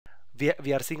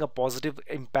we are seeing a positive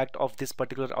impact of this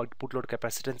particular output load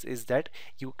capacitance is that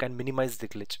you can minimize the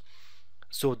glitch.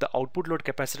 So the output load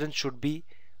capacitance should be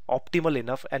optimal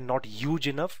enough and not huge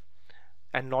enough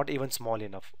and not even small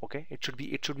enough. Okay, it should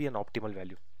be an optimal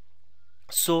value.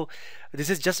 So this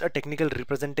is just a technical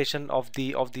representation of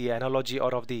the analogy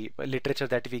or of the literature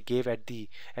that we gave at the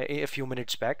a few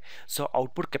minutes back. So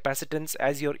output capacitance,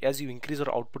 as you increase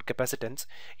your output capacitance,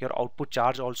 your output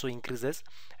charge also increases,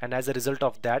 and as a result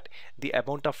of that, the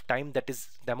amount of time, that is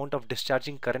the amount of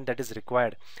discharging current that is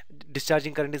required.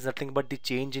 Discharging current is nothing but the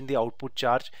change in the output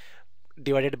charge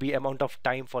divided by amount of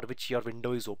time for which your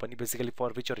window is open, basically for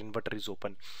which your inverter is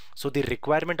open. So the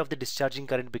requirement of the discharging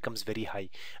current becomes very high,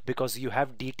 because you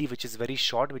have DT which is very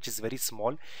short, which is very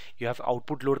small, you have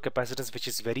output load capacitance which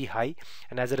is very high,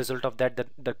 and as a result of that,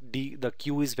 the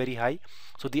Q is very high.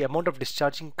 So the amount of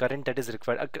discharging current that is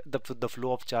required, the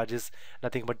flow of charge is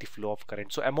nothing but the flow of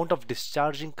current. So amount of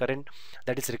discharging current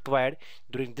that is required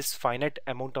during this finite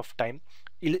amount of time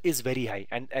is very high,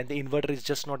 and the inverter is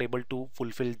just not able to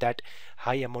fulfill that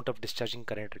high amount of discharging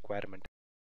current requirement.